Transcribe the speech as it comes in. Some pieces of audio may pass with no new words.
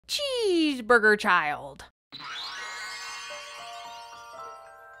Cheeseburger Child.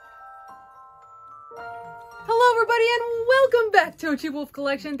 Hello everybody and welcome back to Ochibawolf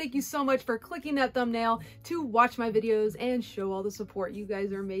Collection. Thank you so much for clicking that thumbnail to watch my videos and show all the support. You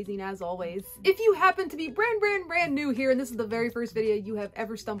guys are amazing as always. If you happen to be brand new here and this is the very first video you have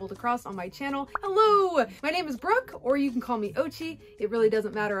ever stumbled across on my channel, hello! My name is Brooke, or you can call me Ochi. It really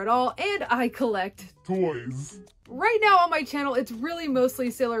doesn't matter at all, and I collect toys. Right now on my channel, it's really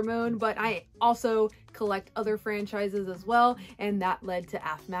mostly Sailor Moon, but I also collect other franchises as well, and that led to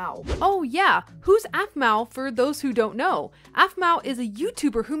Aphmau. Oh yeah, who's Aphmau for those who don't know? Aphmau is a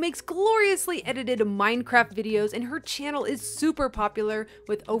YouTuber who makes gloriously edited Minecraft videos, and her channel is super popular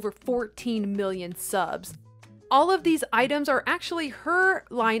with over 14 million subs. All of these items are actually her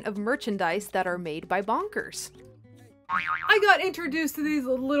line of merchandise that are made by Bonkers. I got introduced to these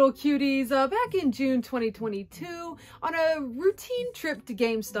little cuties back in June 2022 on a routine trip to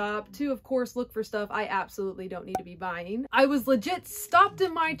GameStop to, of course, look for stuff I absolutely don't need to be buying. I was legit stopped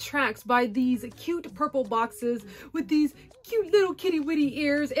in my tracks by these cute purple boxes with these cute little kitty witty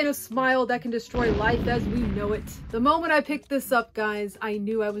ears and a smile that can destroy life as we know it. The moment I picked this up, guys, I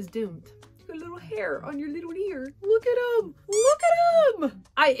knew I was doomed. A little hair on your little ear. Look at him! Look at him!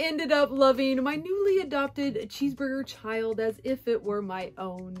 I ended up loving my newly adopted cheeseburger child as if it were my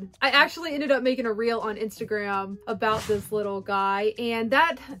own. I actually ended up making a reel on Instagram about this little guy, and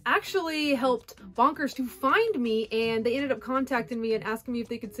that actually helped Bonkers to find me, and they ended up contacting me and asking me if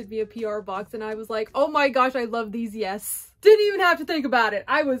they could send me a PR box, and I was like, oh my gosh, I love these, yes. Didn't even have to think about it.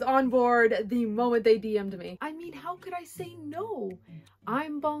 I was on board the moment they DM'd me. I mean, how could I say no?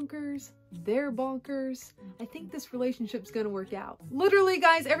 I'm bonkers, they're bonkers. I think this relationship's gonna work out. Literally,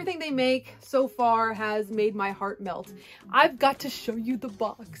 guys, everything they make so far has made my heart melt. I've got to show you the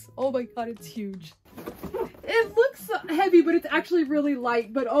box. Oh my god, it's huge. It looks heavy, but it's actually really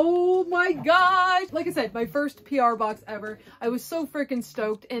light, but oh my gosh. Like I said, my first PR box ever. I was so freaking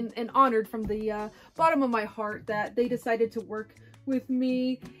stoked and honored from the bottom of my heart that they decided to work with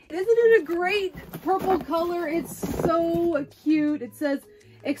me. Isn't it a great purple color? It's so cute. It says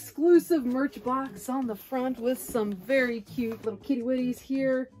exclusive merch box on the front with some very cute little kitty witties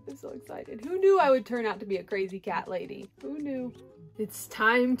here. I'm so excited. Who knew I would turn out to be a crazy cat lady? Who knew? It's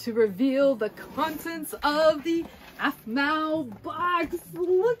time to reveal the contents of the Aphmau box.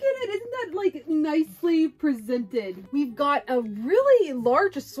 Look at it. Isn't that like nicely presented? We've got a really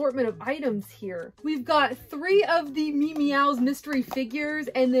large assortment of items here. We've got 3 of the Meemeows mystery figures,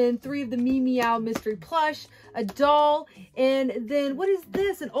 and then 3 of the Meemeow mystery plush, a doll, and then what is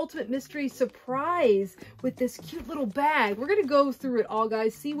this? An ultimate mystery surprise with this cute little bag. We're gonna go through it all,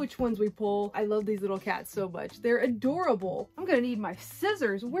 guys, see which ones we pull. I love these little cats so much. They're adorable. I'm gonna need my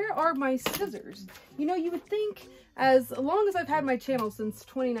scissors. Where are my scissors? You know, you would think as long as I've had my channel since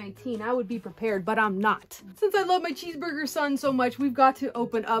 2019, I would be prepared, but I'm not. Since I love my cheeseburger son so much, we've got to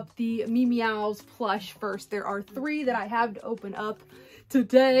open up the Meemeows plush first. There are 3 that I have to open up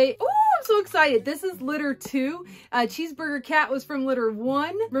today. Oh, I'm so excited. This is litter 2. Cheeseburger cat was from litter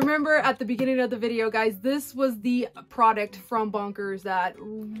 1. Remember at the beginning of the video, guys, this was the product from Bonkers that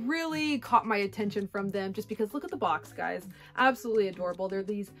really caught my attention from them just because look at the box, guys. Absolutely adorable. They're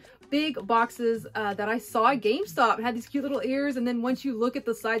these big boxes that I saw at GameStop. It had these cute little ears, and then once you look at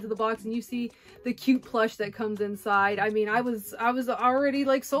the sides of the box and you see the cute plush that comes inside, I mean, I was already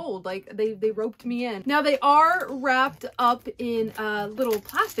like sold. Like they roped me in. Now they are wrapped up in little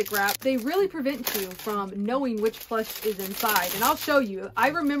plastic wrap. They really prevent you from knowing which plush is inside, and I'll show you. I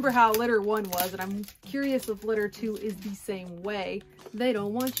remember how litter 1 was, and I'm curious if litter 2 is the same way. They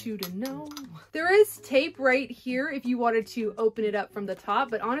don't want you to know. There is tape right here if you wanted to open it up from the top,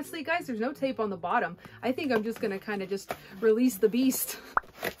 but honestly, guys, there's no tape on the bottom. I think I'm just gonna kind of just release the beast.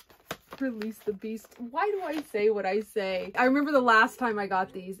 Release the beast. Why do I say what I say? I remember the last time I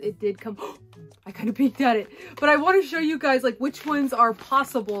got these, it did come. I kind of peeked at it, but I want to show you guys like which ones are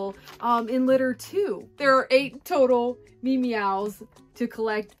possible in litter 2. There are 8 total Meemeows to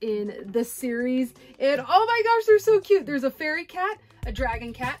collect in this series, and oh my gosh, they're so cute. There's a fairy cat, a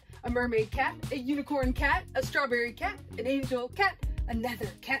dragon cat, a mermaid cat, a unicorn cat, a strawberry cat, an angel cat, another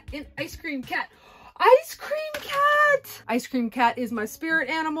cat, an ice cream cat. Ice cream cat! Ice cream cat is my spirit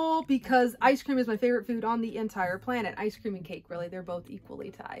animal because ice cream is my favorite food on the entire planet. Ice cream and cake, really, they're both equally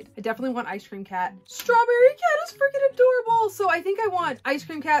tied. I definitely want ice cream cat. Strawberry cat is freaking adorable! So I think I want ice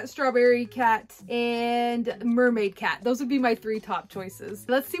cream cat, strawberry cat, and mermaid cat. Those would be my 3 top choices.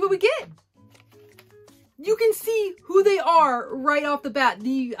 Let's see what we get. You can see who they are right off the bat.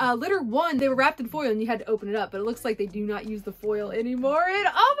 The litter 1, they were wrapped in foil and you had to open it up, but it looks like they do not use the foil anymore. And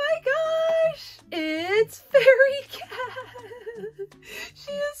oh my gosh, it's Fairy Cat.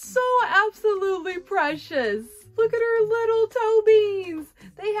 She is so absolutely precious. Look at her little toe beans.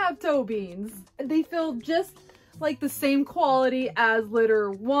 They have toe beans. They feel just like the same quality as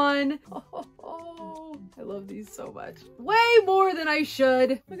litter 1. Oh, I love these so much. Way more than I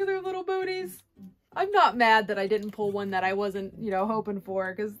should. Look at their little booties. I'm not mad that I didn't pull one that I wasn't, you know, hoping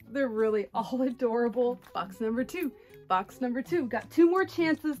for, because they're really all adorable. Box number 2. Box number 2. Got 2 more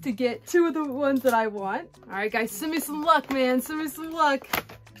chances to get 2 of the ones that I want. All right, guys, send me some luck, man. Send me some luck.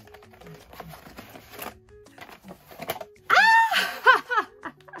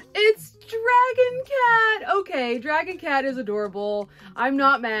 It's Dragon Cat. Okay, Dragon Cat is adorable. I'm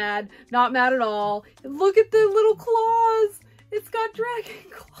not mad. Not mad at all. Look at the little claws. It's got dragon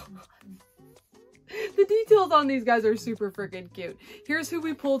claws. The details on these guys are super freaking cute. Here's who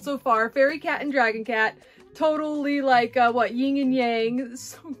we pulled so far. Fairy Cat and Dragon Cat. Totally like, what, yin and yang.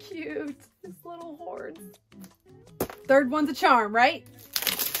 So cute. This little horns. Third one's a charm, right?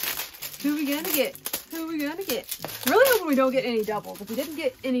 Who we gonna get? Who we gonna get? I'm really hoping we don't get any doubles. If we didn't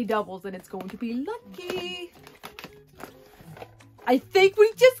get any doubles, then it's going to be lucky. I think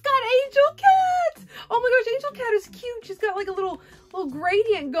we just got Angel Cat! Oh my gosh, Angel Cat is cute. She's got like a little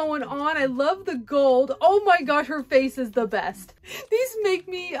gradient going on. I love the gold. Oh my gosh, her face is the best. These make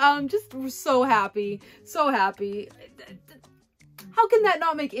me just so happy. So happy. How can that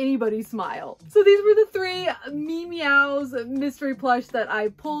not make anybody smile? So these were the 3 Meemeows mystery plush that I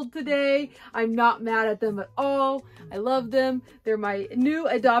pulled today. I'm not mad at them at all. I love them. They're my new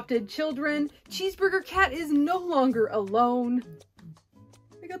adopted children. Cheeseburger Cat is no longer alone.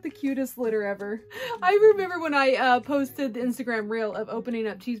 I got the cutest litter ever. I remember when I posted the Instagram reel of opening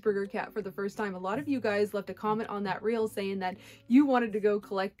up Cheeseburger Cat for the first time, a lot of you guys left a comment on that reel saying that you wanted to go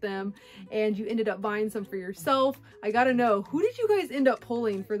collect them and you ended up buying some for yourself. I gotta know, who did you guys end up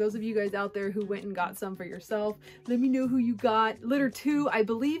pulling? For those of you guys out there who went and got some for yourself, let me know who you got. Litter 2, I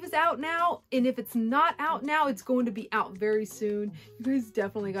believe, is out now, and if it's not out now, it's going to be out very soon. You guys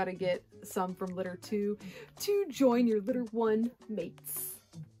definitely gotta get some from litter 2 to join your litter 1 mates.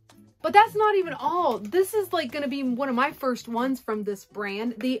 But that's not even all. This is like gonna be one of my first ones from this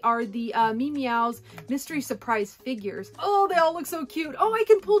brand. They are the Meemeows mystery surprise figures. Oh, they all look so cute. Oh, I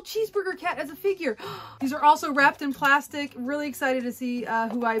can pull Cheeseburger Cat as a figure. These are also wrapped in plastic. Really excited to see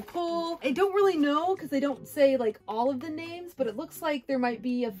who I pull. I don't really know because they don't say like all of the names, but it looks like there might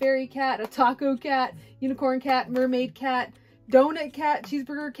be a fairy cat, a taco cat, unicorn cat, mermaid cat, donut cat,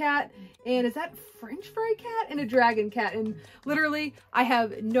 cheeseburger cat, and is that French fry cat? And a dragon cat. And literally, I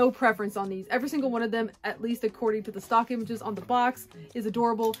have no preference on these. Every single one of them, at least according to the stock images on the box, is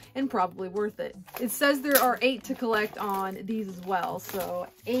adorable and probably worth it. It says there are 8 to collect on these as well. So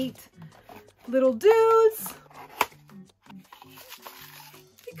 8 little dudes.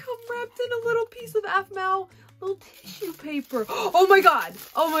 They come wrapped in a little piece of Aphmau, little tissue paper. Oh my god!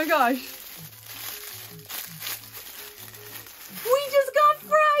 Oh my gosh! We just got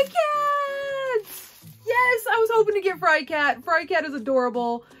Fry Cat! Yes, I was hoping to get Fry Cat. Fry Cat is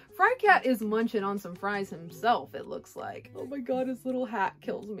adorable. Fry Cat is munching on some fries himself, it looks like. Oh my god, his little hat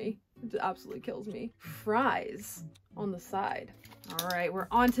kills me. It absolutely kills me. Fries on the side. All right, we're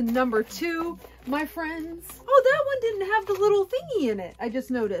on to number 2, my friends. Oh, that one didn't have the little thingy in it, I just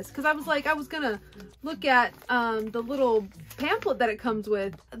noticed. Because I was like, I was gonna look at the little pamphlet that it comes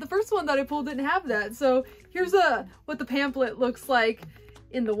with. The first one that I pulled didn't have that. So here's what the pamphlet looks like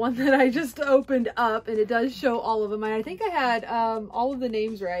in the one that I just opened up. And it does show all of them. And I think I had all of the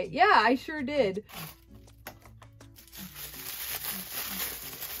names right. Yeah, I sure did.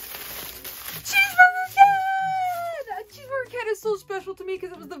 Cat is so special to me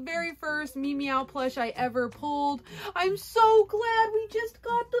because it was the very first Meemeow plush I ever pulled. I'm so glad we just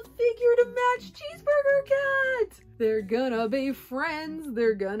got the figure to match Cheeseburger Cat. They're gonna be friends.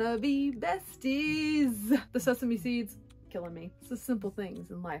 They're gonna be besties. The sesame seeds killing me. It's the simple things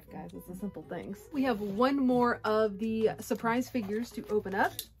in life, guys. It's the simple things. We have one more of the surprise figures to open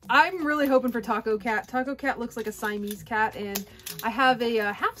up. I'm really hoping for Taco Cat. Taco Cat looks like a Siamese cat, and I have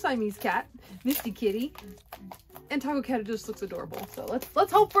a half Siamese cat, Misty Kitty. And Taco Cat just looks adorable. So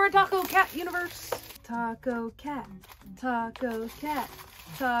let's hope for a Taco Cat universe. Taco Cat, Taco Cat,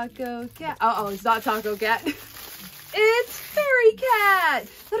 Taco Cat. Uh-oh, it's not Taco Cat. It's Fairy Cat.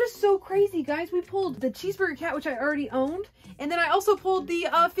 That is so crazy, guys. We pulled the Cheeseburger Cat, which I already owned. And then I also pulled the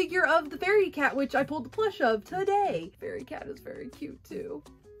figure of the Fairy Cat, which I pulled the plush of today. Fairy Cat is very cute too.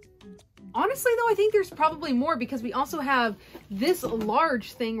 Honestly, though, I think there's probably more because we also have this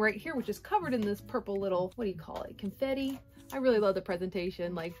large thing right here, which is covered in this purple little, what do you call it? Confetti? I really love the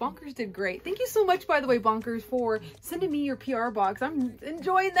presentation. Like, Bonkers did great. Thank you so much, by the way, Bonkers, for sending me your PR box. I'm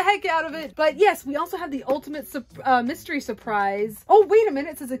enjoying the heck out of it. But yes, we also have the ultimate mystery surprise. Oh, wait a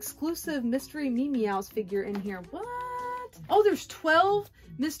minute. It says exclusive mystery Meemeows figure in here. What? Oh, there's 12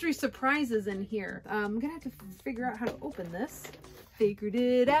 mystery surprises in here. I'm gonna have to figure out how to open this. Figured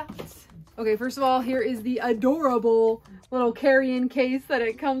it out. Okay, first of all, here is the adorable little carry-in case that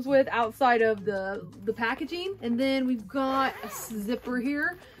it comes with outside of the packaging. And then we've got a zipper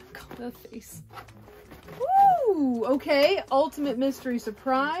here. God, the face. Woo! Okay, ultimate mystery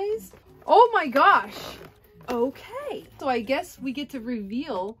surprise. Oh my gosh. Okay. So I guess we get to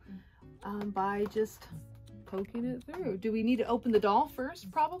reveal by just poking it through. Do we need to open the doll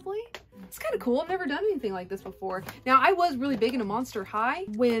first? Probably. It's kind of cool. I've never done anything like this before. Now, I was really big into Monster High.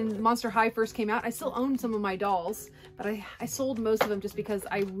 When Monster High first came out, I still owned some of my dolls, but I sold most of them just because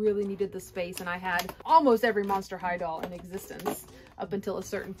I really needed the space, and I had almost every Monster High doll in existence up until a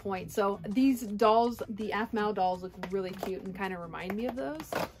certain point. So these dolls, the Aphmau dolls, look really cute and kind of remind me of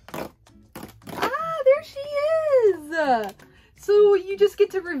those. Ah, there she is! So you just get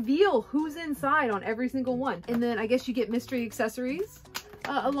to reveal who's inside on every single one. And then I guess you get mystery accessories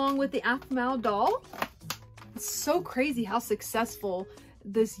along with the Aphmau doll. It's so crazy how successful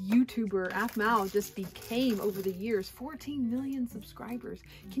this YouTuber Aphmau just became over the years. 14 million subscribers.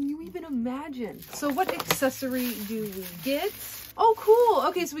 Can you even imagine? So what accessory do we get? Oh, cool.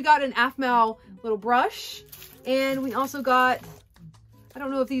 Okay, so we got an Aphmau little brush. And we also got, I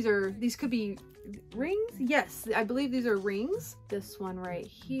don't know if these could be rings. Yes, I believe these are rings. This one right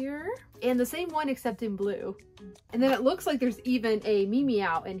here, and the same one except in blue. And then it looks like there's even a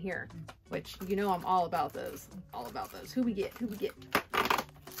Meemeow in here, which, you know, I'm all about those. All about those. Who we get? Who we get?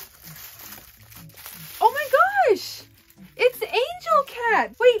 Oh my gosh! It's Angel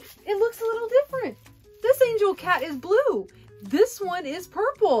Cat! Wait, it looks a little different. This Angel Cat is blue. This one is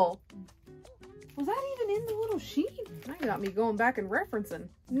purple. Was that even in the little sheet? That got me going back and referencing.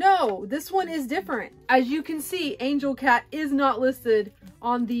 No, this one is different. As you can see, Angel Cat is not listed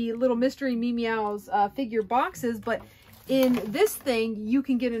on the little mystery Meemeows figure boxes, but in this thing, you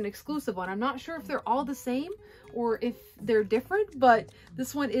can get an exclusive one. I'm not sure if they're all the same or if they're different, but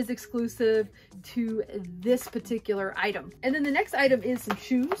this one is exclusive to this particular item. And then the next item is some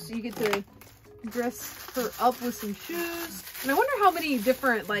shoes. So you get to dress her up with some shoes. And I wonder how many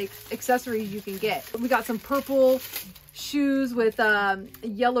different like accessories you can get. We got some purple shoes with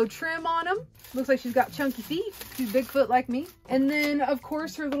yellow trim on them. Looks like she's got chunky feet. She's Bigfoot like me. And then of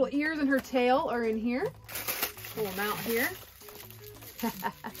course her little ears and her tail are in here. Pull them out here.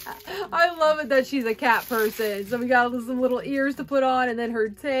 I love it that she's a cat person. So we got some little ears to put on and then her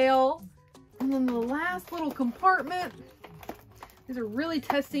tail. And then the last little compartment. These are really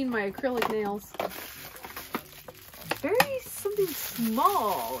testing my acrylic nails. Very something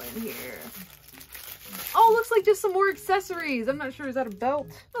small in here. Oh, looks like just some more accessories. I'm not sure, is that a belt?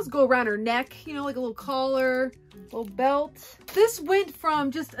 Let's go around her neck, you know, like a little collar, little belt. This went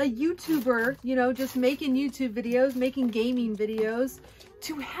from just a YouTuber, you know, just making YouTube videos, making gaming videos,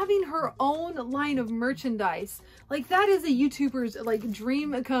 to having her own line of merchandise. Like, that is a YouTuber's like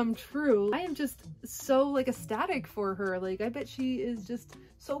dream come true. I am just so like ecstatic for her. Like, I bet she is just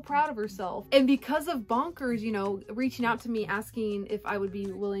so proud of herself. And because of Bonkers, you know, reaching out to me asking if I would be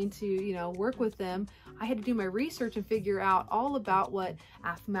willing to, you know, work with them, I had to do my research and figure out all about what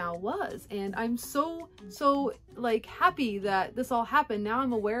Aphmau was. And I'm so like happy that this all happened. Now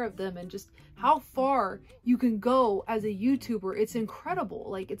I'm aware of them and just how far you can go as a YouTuber. It's incredible.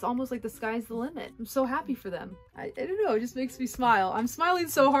 Like, it's almost like the sky's the limit. I'm so happy for them. I don't know, it just makes me smile. I'm smiling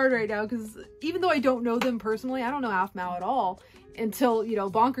so hard right now because even though I don't know them personally, I don't know Aphmau at all until, you know,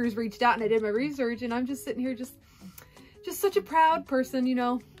 Bonkers reached out and I did my research, and I'm just sitting here just such a proud person, you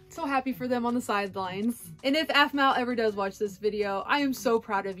know. So happy for them on the sidelines. And if Aphmau ever does watch this video, I am so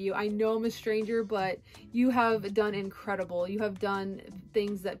proud of you. I know I'm a stranger, but you have done incredible. You have done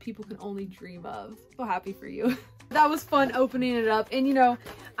things that people can only dream of. So happy for you. That was fun opening it up. And you know,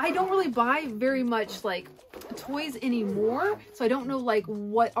 I don't really buy very much like toys anymore, so I don't know like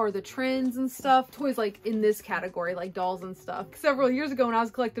what are the trends and stuff. Toys like in this category, like dolls and stuff. Several years ago when I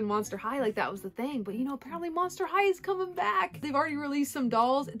was collecting Monster High, like that was the thing. But you know, apparently Monster High is coming back. They've already released some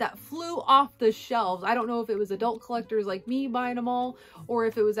dolls that flew off the shelves. I don't know if it was adult collectors like me buying them all, or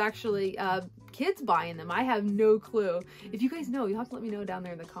if it was actually kids buying them. I have no clue. If you guys know, you'll have to let me know down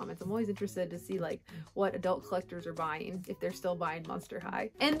there in the comments. I'm always interested to see like what adult collectors are buying, if they're still buying Monster High.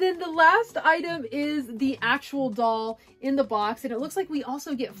 And then the last item is the actual doll in the box, and it looks like we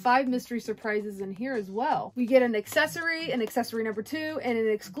also get 5 mystery surprises in here as well. We get an accessory number 2, and an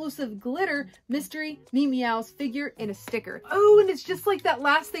exclusive glitter mystery Meemeows figure and a sticker. Oh, and it's just like that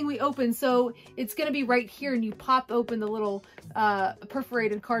last thing we opened. So it's gonna be right here, and you pop open the little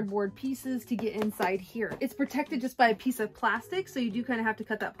perforated cardboard pieces to get inside here. It's protected just by a piece of plastic, so you do kind of have to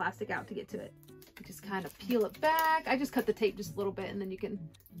cut that plastic out to get to it. You just kind of peel it back. I just cut the tape just a little bit, and then you can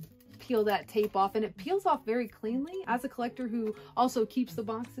peel that tape off, and it peels off very cleanly. As a collector who also keeps the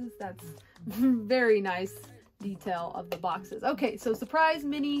boxes, that's very nice detail of the boxes. Okay, so surprise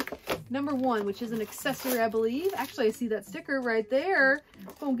mini number 1, which is an accessory, I believe. Actually, I see that sticker right there.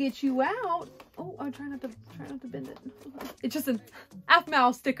 Gonna get you out. Oh, I'm trying not to bend it. It's just an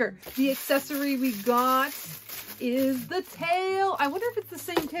Aphmau sticker. The accessory we got is the tail. I wonder if it's the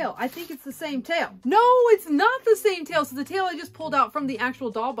same tail. I think it's the same tail. No, it's not the same tail. So the tail I just pulled out from the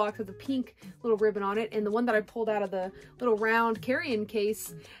actual doll box has a pink little ribbon on it, and the one that I pulled out of the little round carrying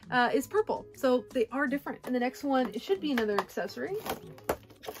case is purple. So they are different. And the next one, it should be another accessory.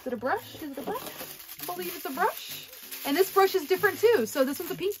 Is it a brush? Is it a brush? I believe it's a brush. And this brush is different too. So this one's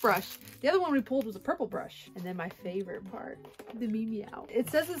a pink brush. The other one we pulled was a purple brush. And then my favorite part, the Meemeow.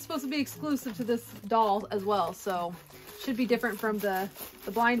 It says it's supposed to be exclusive to this doll as well. So should be different from the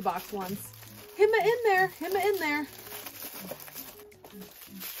blind box ones. Himma in there. Himma in there.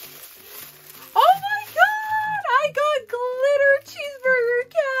 Oh my God! I got glitter cheeseburger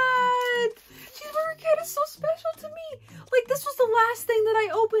cat! Cheeseburger cat is so special to me. Like, this was the last thing that I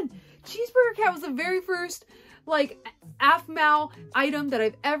opened. Cheeseburger cat was the very first like Aphmau item that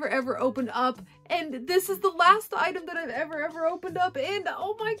I've ever opened up, and this is the last item that I've ever opened up, and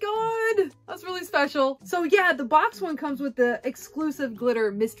oh my God, that's really special. So yeah, the box one comes with the exclusive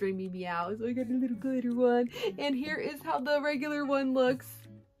glitter mystery Meemeows. So I got a little glitter one, and here is how the regular one looks.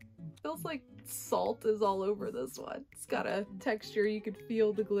 Feels like salt is all over this one. It's got a texture. You could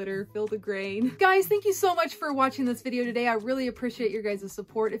feel the glitter, feel the grain. Guys, thank you so much for watching this video today. I really appreciate your guys'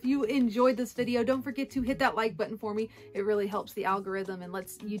 support. If you enjoyed this video, don't forget to hit that like button for me. It really helps the algorithm and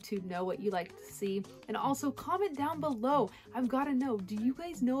lets YouTube know what you like to see. And also comment down below. I've got to know, do you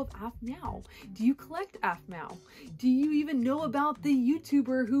guys know of Aphmau? Do you collect Aphmau? Do you even know about the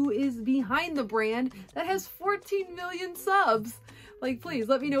YouTuber who is behind the brand that has 14 million subs? Like, please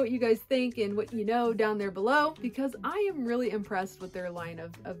let me know what you guys think and what you know down there below, because I am really impressed with their line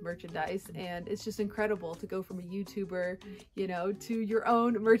of merchandise, and it's just incredible to go from a YouTuber, you know, to your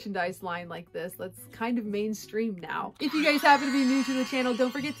own merchandise line like this. That's kind of mainstream now. If you guys happen to be new to the channel,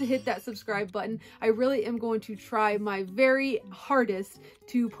 don't forget to hit that subscribe button. I really am going to try my very hardest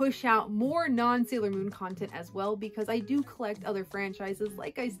to push out more non-Sailor Moon content as well, because I do collect other franchises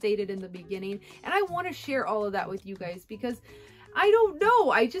like I stated in the beginning, and I want to share all of that with you guys because I don't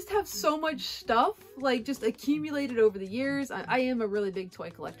know, I just have so much stuff like just accumulated over the years. I am a really big toy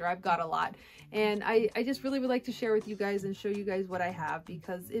collector. I've got a lot, and I just really would like to share with you guys and show you guys what I have,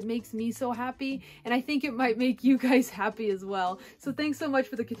 because it makes me so happy, and I think it might make you guys happy as well. So thanks so much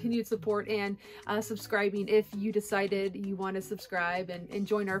for the continued support and subscribing if you decided you want to subscribe and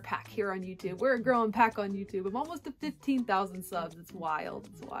join our pack here on YouTube. We're a growing pack on YouTube. I'm almost to 15,000 subs. It's wild.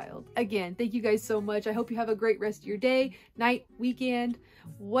 It's wild. Again, thank you guys so much. I hope you have a great rest of your day, night, weekend,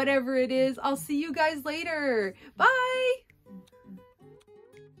 whatever it is. I'll see you guys later. Bye!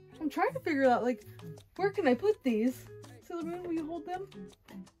 I'm trying to figure out, like, where can I put these? Sailor Moon, will you hold them?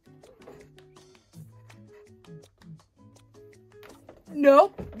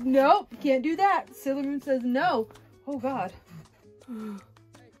 Nope, nope, can't do that. Sailor Moon says no. Oh God.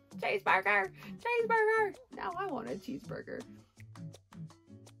 Cheeseburger, cheeseburger. Now I want a cheeseburger.